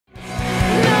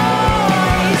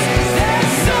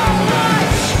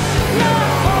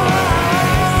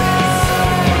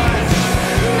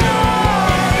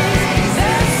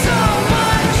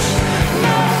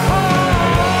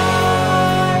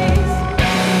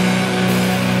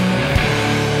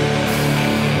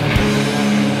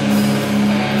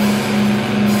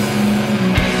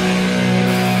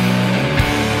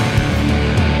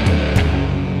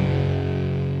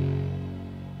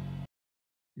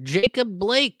Jacob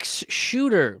Blake's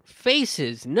shooter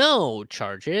faces no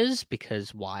charges,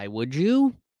 because why would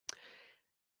you?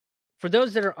 For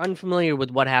those that are unfamiliar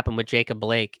with what happened with Jacob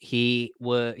Blake, he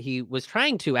was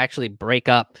trying to actually break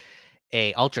up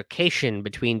a altercation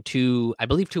between two, I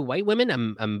believe, two white women.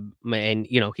 And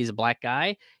he's a black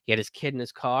guy. He had his kid in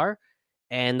his car,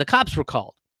 and the cops were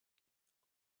called.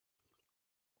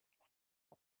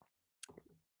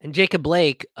 And Jacob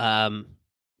Blake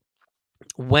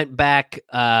went back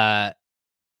to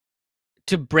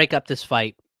break up this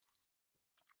fight,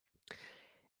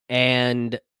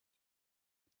 and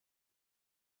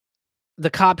the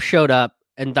cop showed up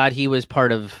and thought he was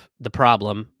part of the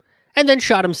problem, and then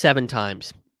shot him 7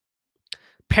 times,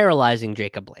 paralyzing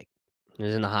Jacob Blake. He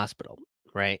was in the hospital,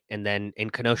 right? And then in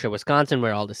Kenosha, Wisconsin,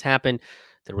 where all this happened,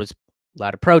 there was a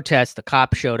lot of protests. The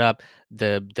cops showed up.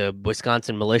 The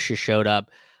Wisconsin militia showed up,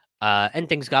 and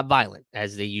things got violent,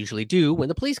 as they usually do when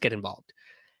the police get involved.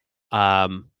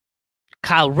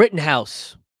 Kyle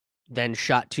Rittenhouse then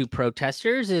shot 2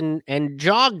 protesters and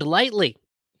jogged lightly.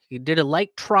 He did a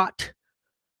light trot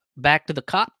back to the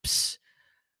cops,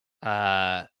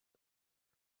 and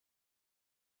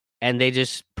they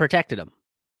just protected him.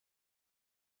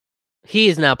 He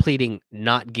is now pleading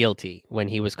not guilty when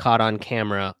he was caught on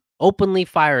camera openly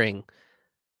firing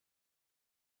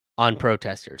on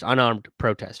protesters, unarmed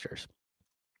protesters.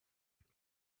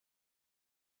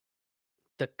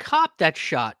 The cop that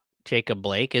shot Jacob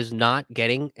Blake is not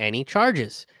getting any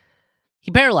charges.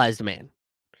 He paralyzed a man.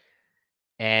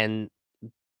 And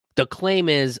the claim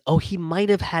is, oh, he might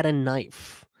have had a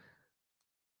knife.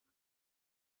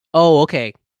 Oh,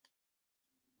 okay.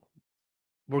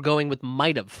 We're going with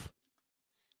might have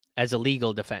as a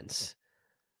legal defense.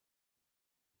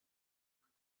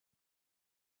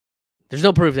 There's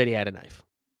no proof that he had a knife.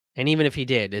 And even if he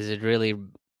did, does it really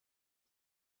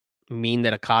mean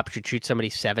that a cop should shoot somebody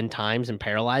 7 times and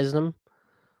paralyze them?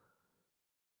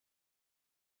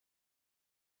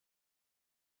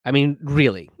 I mean,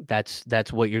 really, that's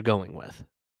what you're going with.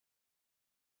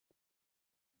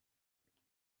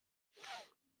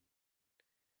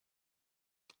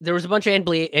 There was a bunch of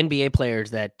NBA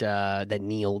players that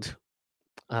kneeled.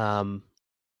 And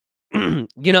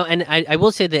I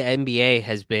will say the NBA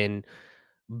has been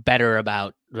better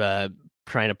about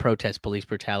trying to protest police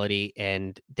brutality,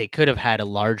 and they could have had a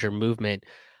larger movement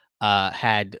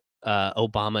had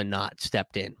Obama not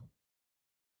stepped in.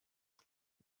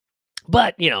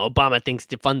 But, Obama thinks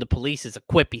defund the police is a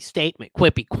quippy statement,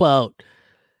 quippy quote.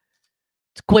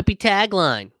 It's a quippy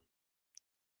tagline.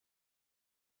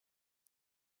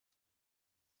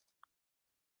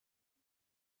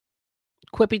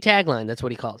 Quippy tagline, that's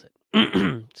what he calls it.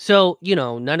 So,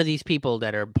 none of these people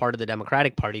that are part of the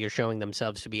Democratic Party are showing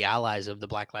themselves to be allies of the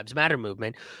Black Lives Matter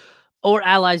movement or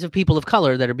allies of people of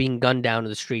color that are being gunned down in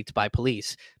the streets by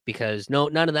police, because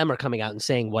none of them are coming out and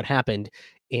saying what happened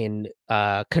in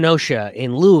Kenosha,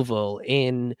 in Louisville,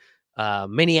 in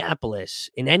Minneapolis,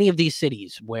 in any of these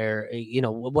cities where,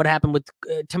 what happened with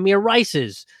Tamir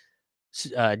Rice's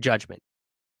judgment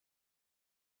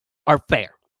are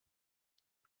fair.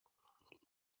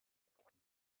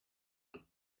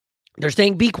 They're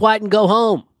saying, be quiet and go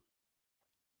home.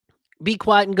 Be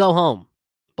quiet and go home.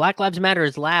 Black Lives Matter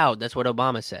is loud. That's what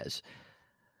Obama says.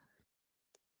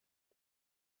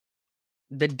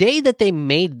 The day that they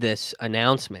made this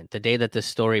announcement, the day that this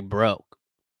story broke,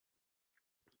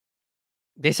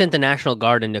 they sent the National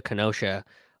Guard into Kenosha,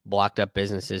 blocked up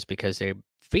businesses because they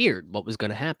feared what was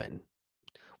going to happen.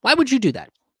 Why would you do that?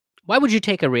 Why would you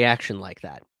take a reaction like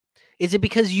that? Is it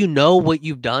because you know what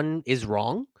you've done is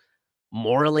wrong,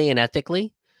 morally and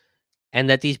ethically, and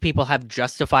that these people have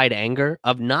justified anger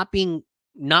of not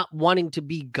wanting to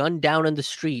be gunned down in the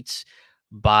streets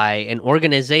by an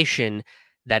organization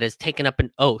that has taken up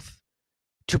an oath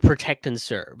to protect and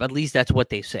serve? At least that's what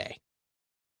they say.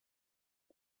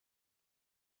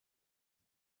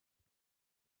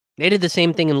 They did the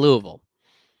same thing in Louisville.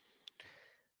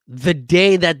 The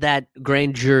day that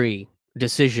grand jury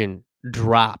decision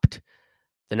dropped,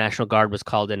 the National Guard was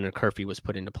called in and a curfew was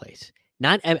put into place.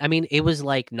 It was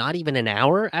like not even an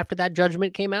hour after that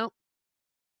judgment came out,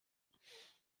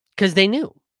 because they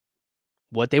knew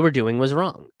what they were doing was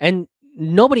wrong. And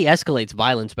nobody escalates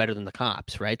violence better than the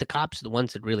cops, right? The cops are the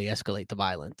ones that really escalate the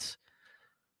violence.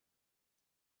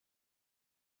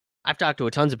 I've talked to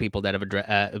tons of people that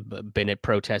have been at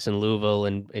protests in Louisville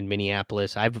and in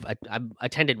Minneapolis. I've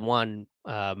attended one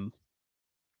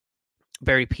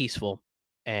very peaceful,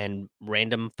 and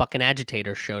random fucking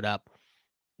agitator showed up.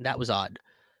 That was odd.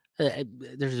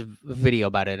 There's a video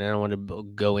about it. I don't want to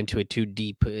go into it too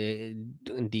deep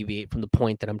and deviate from the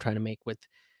point that I'm trying to make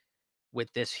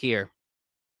with this here.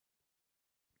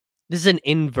 This is an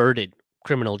inverted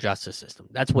criminal justice system.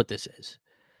 That's what this is.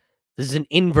 This is an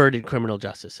inverted criminal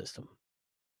justice system.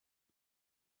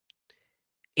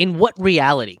 In what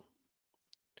reality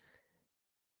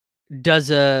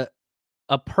does a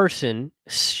person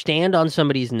stand on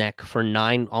somebody's neck for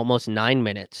almost 9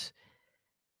 minutes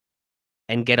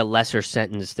and get a lesser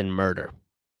sentence than murder?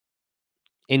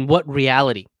 In what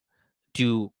reality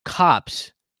do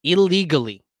cops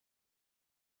illegally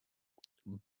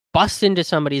bust into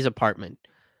somebody's apartment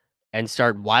and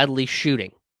start wildly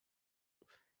shooting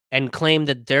and claim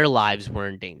that their lives were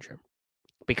in danger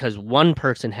because one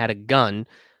person had a gun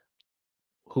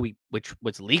which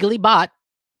was legally bought?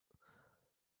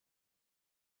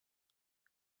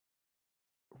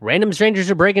 Random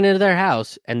strangers are breaking into their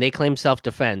house and they claim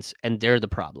self-defense and they're the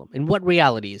problem. In what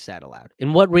reality is that allowed?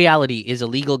 In what reality is a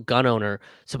legal gun owner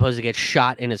supposed to get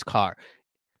shot in his car?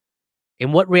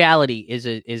 In what reality is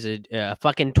a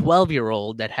fucking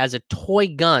 12-year-old that has a toy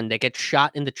gun that gets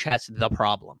shot in the chest the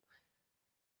problem?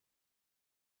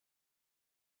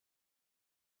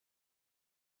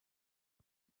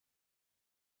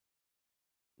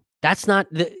 That's not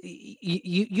the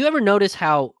you ever notice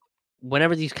how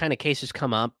whenever these kind of cases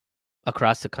come up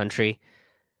across the country,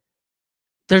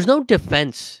 there's no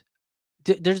defense.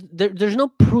 There's no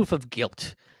proof of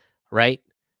guilt, right?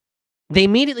 They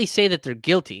immediately say that they're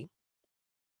guilty,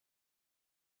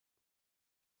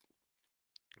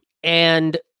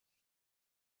 and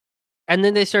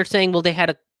then they start saying, well, they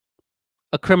had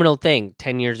a criminal thing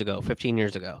 10 years ago, 15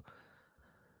 years ago.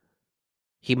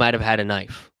 He might have had a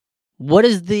knife. What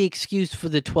is the excuse for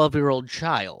the 12-year-old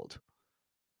child?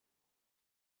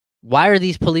 Why are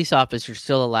these police officers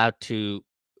still allowed to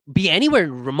be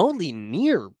anywhere remotely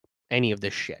near any of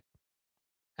this shit?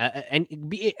 And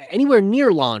be anywhere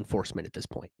near law enforcement at this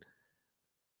point?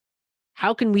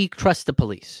 How can we trust the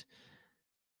police?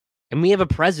 And we have a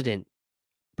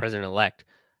president-elect,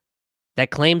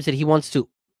 that claims that he wants to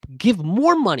give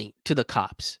more money to the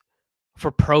cops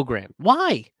for program.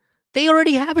 Why? They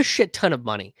already have a shit ton of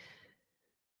money.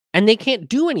 And they can't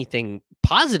do anything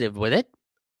positive with it.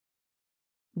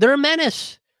 They're a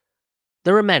menace.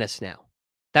 They're a menace now.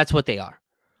 That's what they are.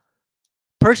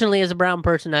 Personally, as a brown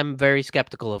person, I'm very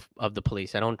skeptical of the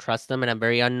police. I don't trust them, and I'm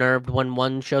very unnerved when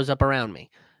one shows up around me.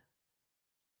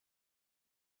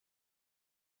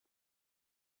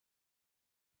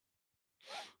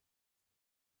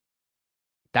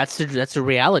 That's the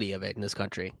reality of it in this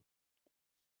country.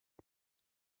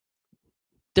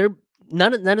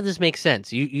 None of this makes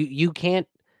sense. You can't,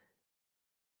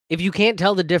 if you can't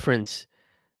tell the difference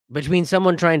between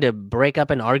someone trying to break up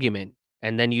an argument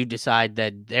and then you decide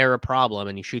that they're a problem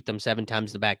and you shoot them 7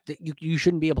 times in the back, you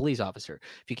shouldn't be a police officer.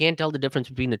 If you can't tell the difference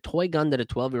between a toy gun that a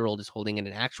 12-year-old is holding and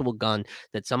an actual gun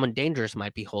that someone dangerous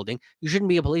might be holding, you shouldn't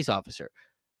be a police officer.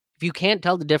 If you can't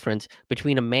tell the difference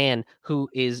between a man who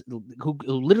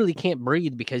literally can't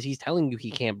breathe because he's telling you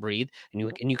he can't breathe,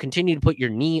 and you continue to put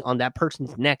your knee on that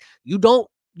person's neck, you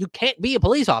can't be a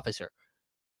police officer.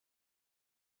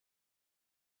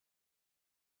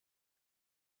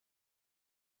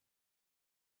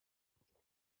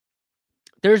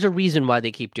 There's a reason why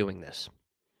they keep doing this.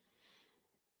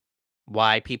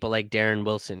 Why people like Darren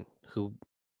Wilson, who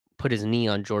put his knee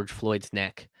on George Floyd's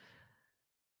neck,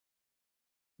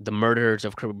 the murderers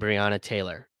of Breonna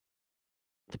Taylor,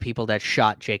 the people that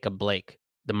shot Jacob Blake,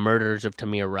 the murderers of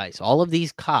Tamir Rice, all of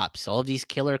these cops, all of these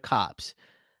killer cops,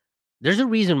 there's a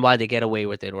reason why they get away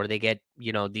with it, or they get,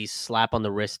 these slap on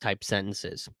the wrist type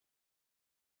sentences.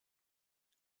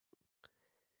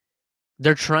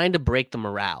 They're trying to break the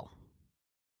morale.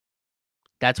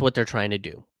 That's what they're trying to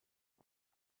do.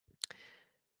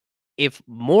 If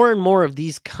more and more of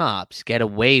these cops get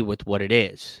away with what it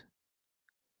is,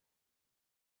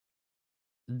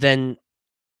 then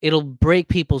it'll break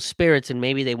people's spirits and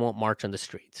maybe they won't march on the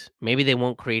streets. Maybe they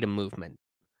won't create a movement.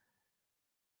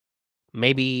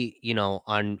 Maybe,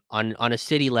 on a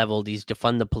city level, these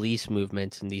defund the police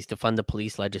movements and these defund the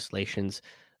police legislations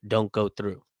don't go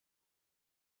through.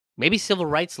 Maybe civil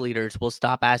rights leaders will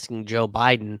stop asking Joe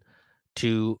Biden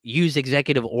to use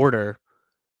executive order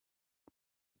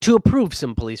to approve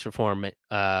some police reform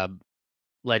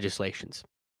legislations.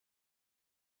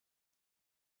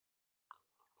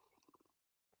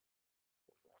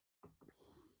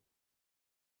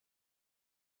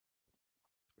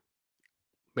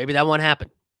 Maybe that won't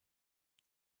happen.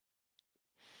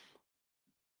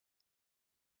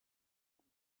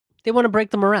 They want to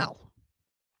break the morale.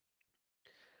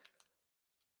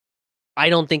 I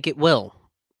don't think it will.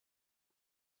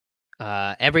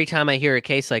 Every time I hear a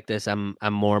case like this, I'm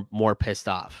more pissed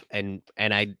off, and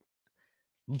I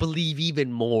believe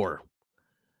even more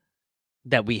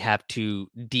that we have to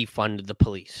defund the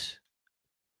police,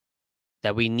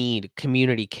 that we need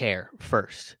community care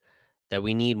first, that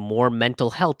we need more mental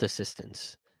health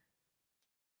assistance.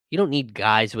 You don't need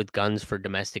guys with guns for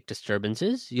domestic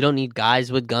disturbances. You don't need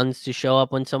guys with guns to show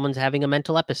up when someone's having a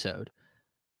mental episode.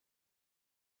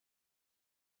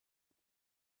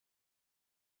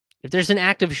 If there's an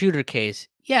active shooter case,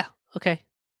 yeah, okay.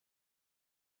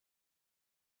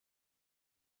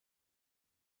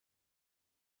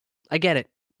 I get it.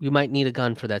 You might need a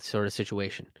gun for that sort of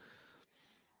situation.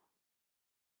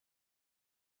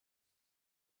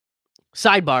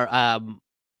 Sidebar,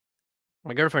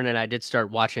 my girlfriend and I did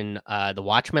start watching The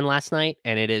Watchmen last night,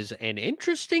 and it is an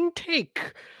interesting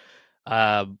take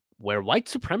uh, where white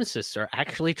supremacists are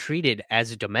actually treated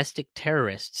as domestic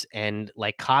terrorists, and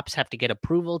like cops have to get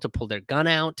approval to pull their gun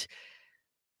out.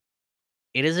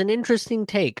 It is an interesting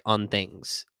take on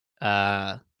things.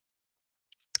 Uh,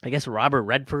 I guess Robert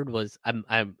Redford was. I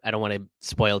don't want to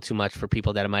spoil too much for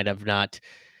people that might have not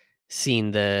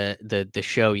seen the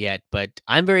show yet, but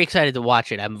I'm very excited to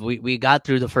watch it. We got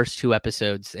through the first 2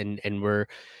 episodes, and we're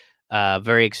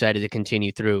very excited to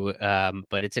continue through.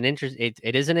 But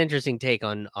it is an interesting take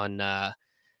on the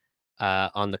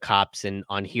cops and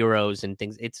on heroes and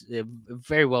things. It's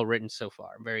very well written so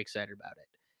far. I'm very excited about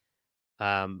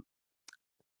it.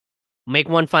 Make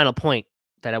one final point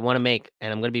that I want to make,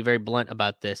 and I'm going to be very blunt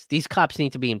about this. These cops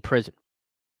need to be in prison.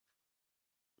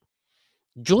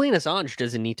 Julian Assange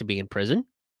doesn't need to be in prison.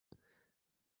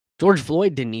 George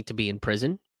Floyd didn't need to be in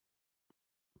prison,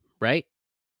 right?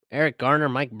 Eric Garner,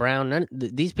 Mike Brown,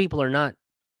 these people are not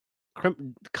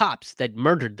cops that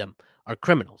murdered them are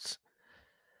criminals.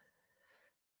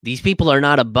 These people are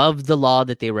not above the law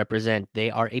that they represent.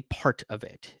 They are a part of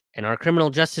it. And our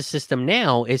criminal justice system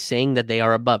now is saying that they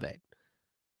are above it.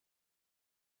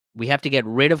 We have to get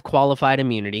rid of qualified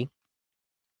immunity.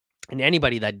 And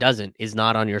anybody that doesn't is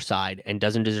not on your side and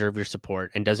doesn't deserve your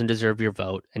support and doesn't deserve your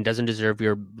vote and doesn't deserve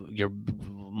your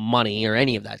money or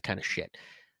any of that kind of shit.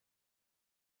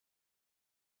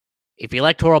 If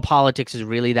electoral politics is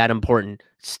really that important,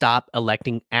 stop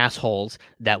electing assholes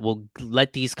that will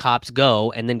let these cops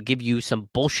go and then give you some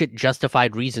bullshit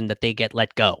justified reason that they get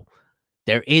let go.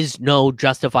 There is no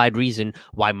justified reason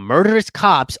why murderous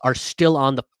cops are still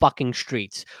on the fucking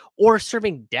streets or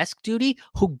serving desk duty.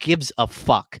 Who gives a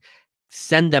fuck?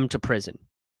 Send them to prison.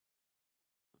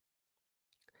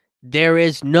 There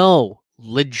is no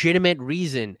legitimate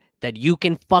reason that you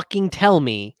can fucking tell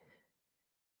me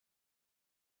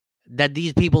that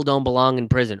these people don't belong in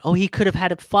prison. Oh, he could have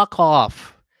had it. Fuck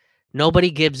off.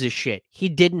 Nobody gives a shit. He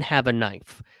didn't have a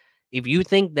knife. If you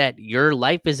think that your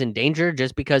life is in danger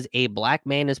just because a black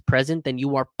man is present, then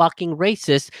you are fucking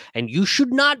racist and you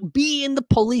should not be in the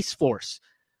police force.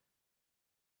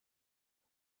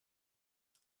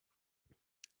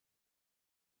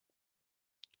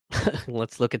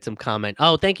 Let's look at some comment.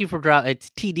 Oh, thank you for it's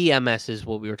TDMS is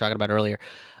what we were talking about earlier.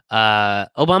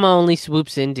 Obama only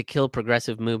swoops in to kill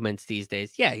progressive movements these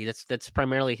days. Yeah, that's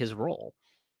primarily his role.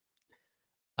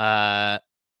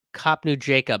 Cop knew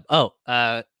Jacob. Oh,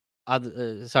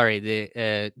 sorry,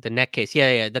 the neck case.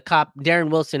 Yeah. The cop Darren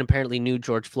Wilson apparently knew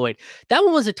George Floyd. That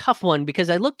one was a tough one because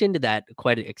I looked into that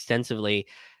quite extensively,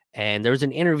 and there was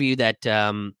an interview that.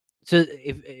 So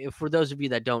if for those of you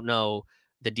that don't know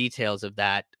the details of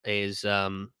that is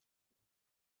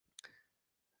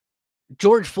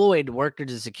George Floyd worked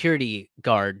as a security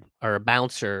guard or a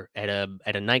bouncer at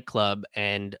a nightclub,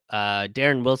 and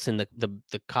Darren Wilson,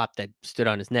 the cop that stood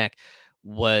on his neck,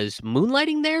 was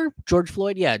moonlighting there. George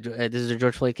Floyd, yeah, this is a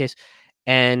George Floyd case,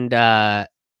 and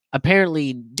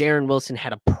apparently Darren Wilson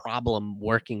had a problem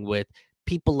working with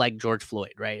people like George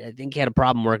Floyd. Right, I think he had a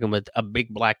problem working with a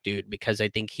big black dude because I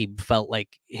think he felt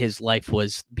like his life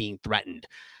was being threatened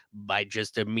by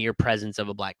just the mere presence of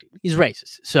a black dude. He's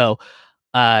racist, so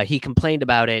he complained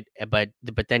about it, but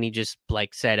then he just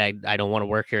like said, I don't want to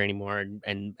work here anymore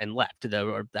and left.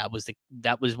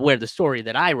 That was where the story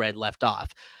that I read left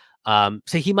off.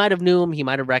 So he might have knew him, he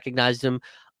might have recognized him.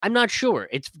 I'm not sure.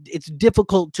 It's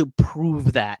difficult to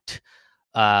prove that.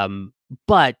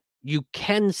 But you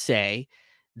can say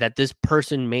that this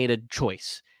person made a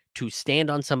choice to stand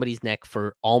on somebody's neck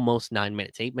for almost 9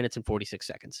 minutes, 8 minutes and 46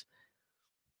 seconds.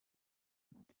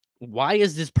 Why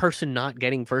is this person not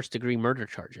getting first degree murder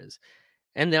charges?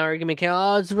 And the argument came,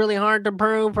 oh, it's really hard to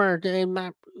prove.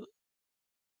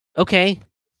 Okay,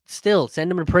 still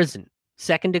send him to prison.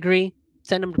 Second degree,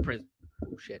 send him to prison.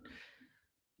 Oh shit!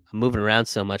 I'm moving around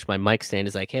so much. My mic stand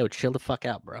is like, hey, chill the fuck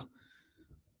out, bro.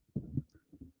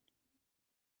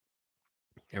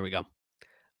 There we go.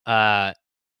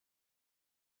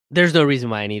 There's no reason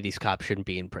why any of these cops shouldn't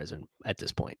be in prison at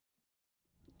this point.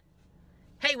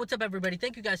 Hey, what's up everybody?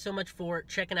 Thank you guys so much for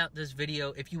checking out this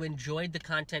video. If you enjoyed the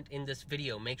content in this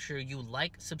video, make sure you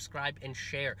like, subscribe, and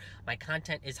share. My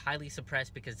content is highly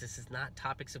suppressed because this is not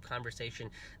topics of conversation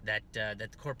that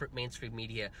that corporate mainstream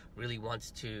media really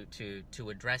wants to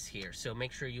address here. So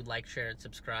make sure you like, share, and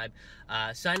subscribe.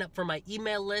 Sign up for my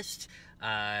email list.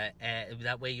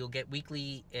 That way you'll get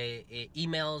weekly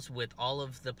emails with all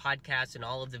of the podcasts and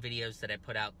all of the videos that I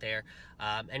put out there.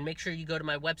 And make sure you go to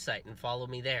my website and follow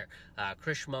me there.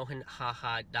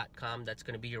 KrishMohanHaha.com. That's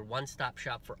going to be your one-stop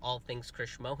shop for all things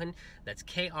Krish Mohan. That's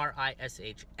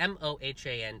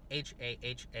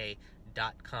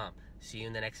KrishMohanHaha.com. See you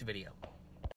in the next video.